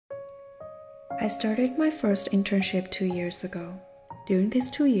I started my first internship 2 years ago. During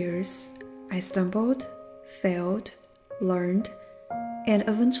these 2 years, I stumbled, failed, learned, and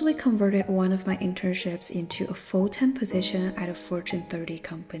eventually converted one of my internships into a full-time position at a Fortune 30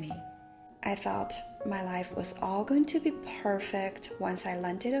 company. I thought my life was all going to be perfect once I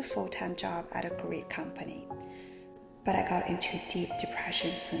landed a full-time job at a great company. But I got into deep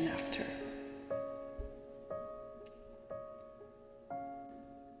depression soon after.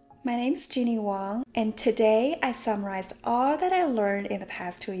 My name's Wang, and today I summarized all that I learned in the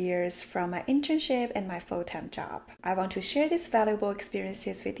past 2 years from my internship and my full-time job. I want to share these valuable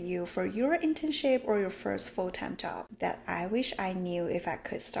experiences with you for your internship or your first full-time job that I wish I knew if I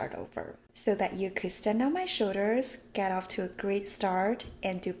could start over, so that you could stand on my shoulders, get off to a great start,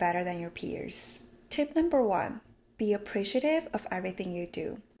 and do better than your peers. Tip number 1, be appreciative of everything you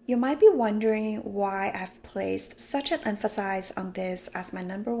do. You might be wondering why I've placed such an emphasis on this as my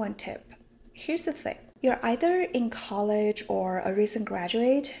number 1 tip. Here's the thing. You're either in college or a recent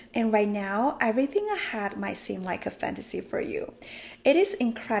graduate, and right now, everything ahead might seem like a fantasy for you. It is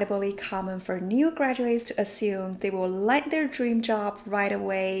incredibly common for new graduates to assume they will land their dream job right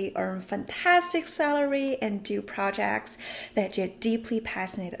away, earn fantastic salary, and do projects that you're deeply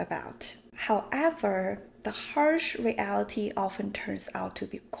passionate about. However, the harsh reality often turns out to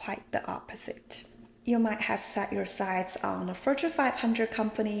be quite the opposite. You might have set your sights on a Fortune 500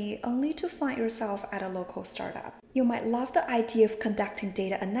 company only to find yourself at a local startup. You might love the idea of conducting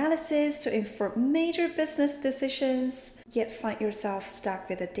data analysis to inform major business decisions, yet find yourself stuck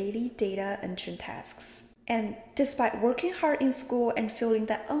with the daily data entry tasks. And despite working hard in school and feeling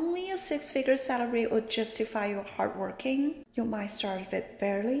that only a 6-figure salary will justify your hard working, you might start with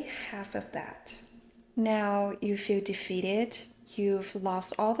barely half of that. Now you feel defeated, you've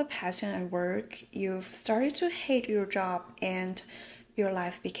lost all the passion at work, you've started to hate your job, and your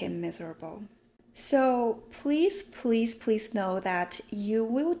life became miserable. So please know that you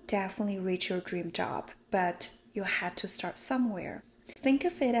will definitely reach your dream job, but you had to start somewhere. Think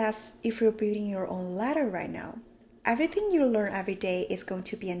of it as if you're building your own ladder right now. Everything you learn every day is going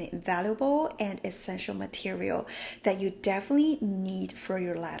to be an invaluable and essential material that you definitely need for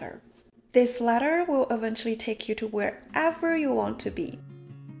your ladder. This ladder will eventually take you to wherever you want to be.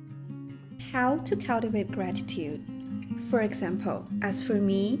 How to cultivate gratitude. For example, as for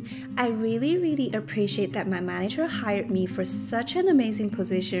me, I really appreciate that my manager hired me for such an amazing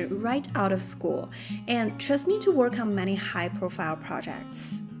position right out of school and trusts me to work on many high-profile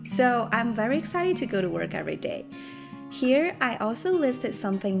projects. So I'm very excited to go to work every day. Here, I also listed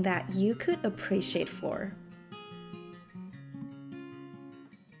something that you could appreciate for.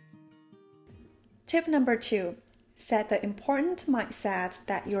 Tip number 2, set the important mindset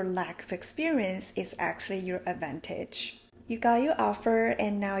that your lack of experience is actually your advantage. You got your offer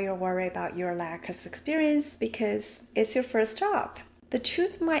and now you're worried about your lack of experience because it's your first job. The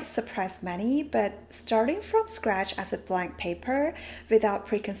truth might surprise many, but starting from scratch as a blank paper without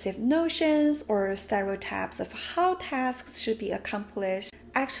preconceived notions or stereotypes of how tasks should be accomplished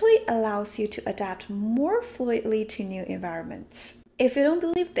actually allows you to adapt more fluidly to new environments. If you don't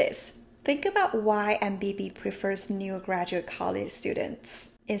believe this, think about why MBB prefers new graduate college students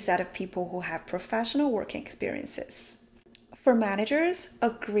instead of people who have professional working experiences. For managers,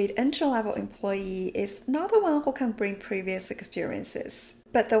 a great entry-level employee is not the one who can bring previous experiences,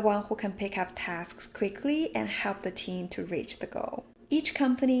 but the one who can pick up tasks quickly and help the team to reach the goal. Each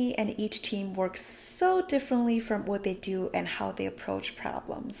company and each team works so differently from what they do and how they approach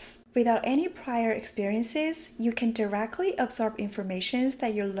problems. Without any prior experiences, you can directly absorb information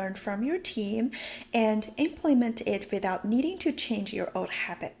that you learned from your team and implement it without needing to change your old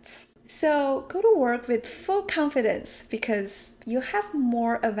habits. So go to work with full confidence because you have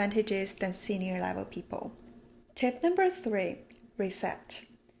more advantages than senior level people. Tip number 3, reset.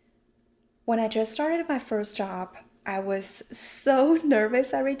 When I just started my first job, I was so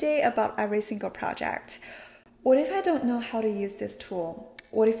nervous every day about every single project. What if I don't know how to use this tool?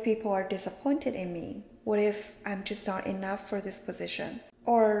 What if people are disappointed in me? What if I'm just not enough for this position?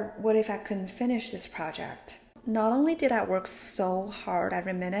 Or what if I couldn't finish this project? Not only did I work so hard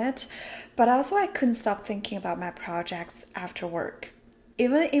every minute, but also I couldn't stop thinking about my projects after work.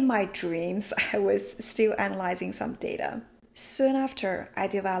 Even in my dreams, I was still analyzing some data. Soon after, I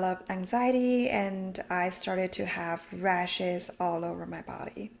developed anxiety and I started to have rashes all over my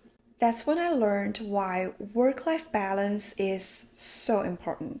body. That's when I learned why work-life balance is so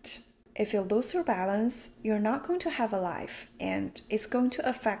important. If you lose your balance, you're not going to have a life and it's going to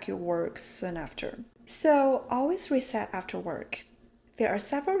affect your work soon after. So always reset after work. There are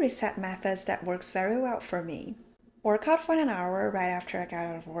several reset methods that works very well for me. Work out for an hour right after I got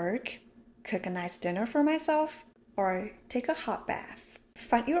out of work. cook a nice dinner for myself, or take a hot bath.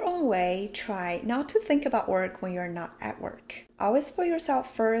 Find your own way. Try not to think about work when you're not at work. Always put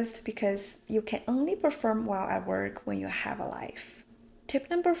yourself first because you can only perform well at work when you have a life. Tip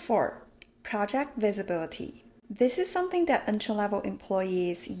number 4, project visibility. This is something that entry-level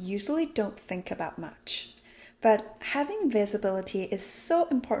employees usually don't think about much. But having visibility is so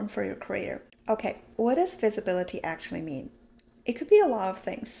important for your career. Okay, what does visibility actually mean? It could be a lot of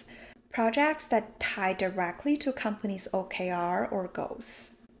things. Projects that tie directly to a company's OKR or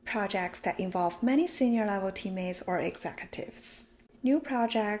goals. Projects that involve many senior level teammates or executives. New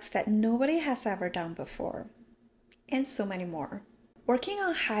projects that nobody has ever done before. And so many more. Working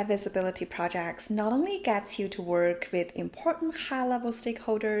on high visibility projects not only gets you to work with important high-level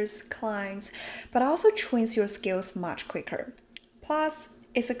stakeholders, clients, but also trains your skills much quicker. Plus,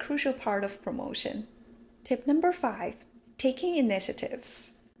 it's a crucial part of promotion. Tip number 5, taking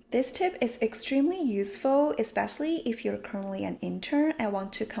initiatives. This tip is extremely useful, especially if you're currently an intern and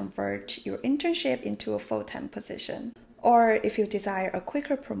want to convert your internship into a full-time position, or if you desire a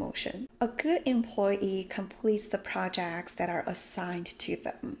quicker promotion. A good employee completes the projects that are assigned to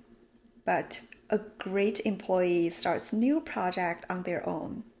them, but a great employee starts new projects on their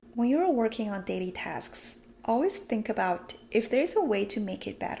own. When you're working on daily tasks, always think about if there's a way to make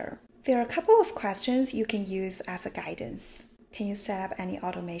it better. There are a couple of questions you can use as a guidance. Can you set up any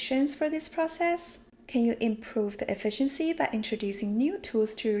automations for this process? Can you improve the efficiency by introducing new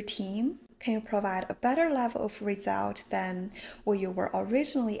tools to your team? Can you provide a better level of result than what you were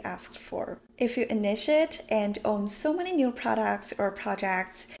originally asked for? If you initiate and own so many new products or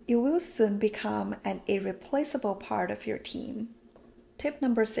projects, you will soon become an irreplaceable part of your team. Tip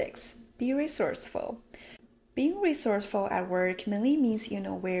number 6, be resourceful. Being resourceful at work mainly means you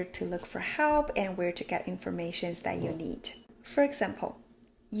know where to look for help and where to get information that you need. For example,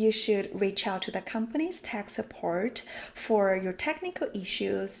 you should reach out to the company's tech support for your technical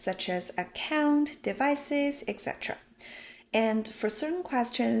issues such as account, devices, etc. And for certain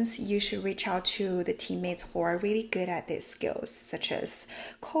questions, you should reach out to the teammates who are really good at these skills, such as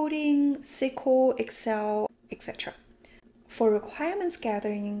coding, SQL, Excel, etc. For requirements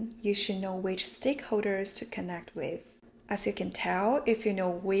gathering, you should know which stakeholders to connect with. As you can tell, if you know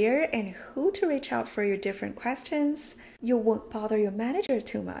where and who to reach out for your different questions, you won't bother your manager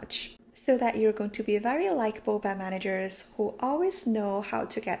too much, so that you're going to be very likable by managers who always know how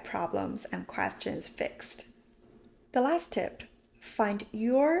to get problems and questions fixed. The last tip, find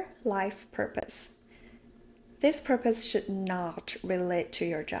your life purpose. This purpose should not relate to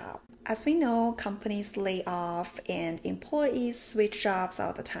your job. As we know, companies lay off and employees switch jobs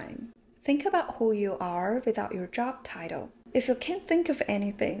all the time. Think about who you are without your job title. If you can't think of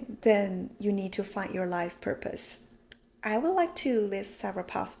anything, then you need to find your life purpose. I would like to list several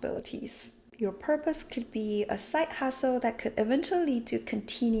possibilities. Your purpose could be a side hustle that could eventually lead to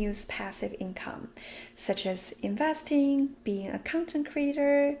continuous passive income, such as investing, being a content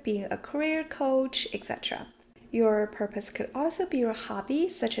creator, being a career coach, etc. Your purpose could also be your hobby,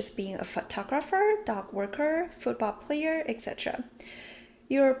 such as being a photographer, dog worker, football player, etc.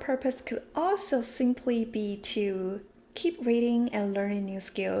 Your purpose could also simply be to keep reading and learning new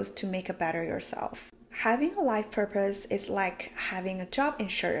skills to make a better yourself. Having a life purpose is like having a job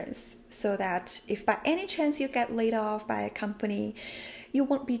insurance, so that if by any chance you get laid off by a company, you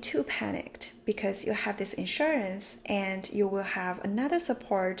won't be too panicked because you have this insurance and you will have another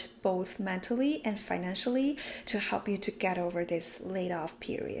support both mentally and financially to help you to get over this laid off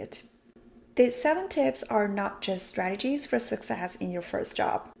period. These 7 tips are not just strategies for success in your first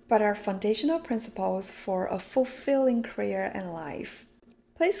job, but are foundational principles for a fulfilling career and life.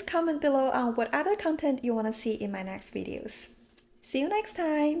 Please comment below on what other content you want to see in my next videos. See you next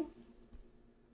time!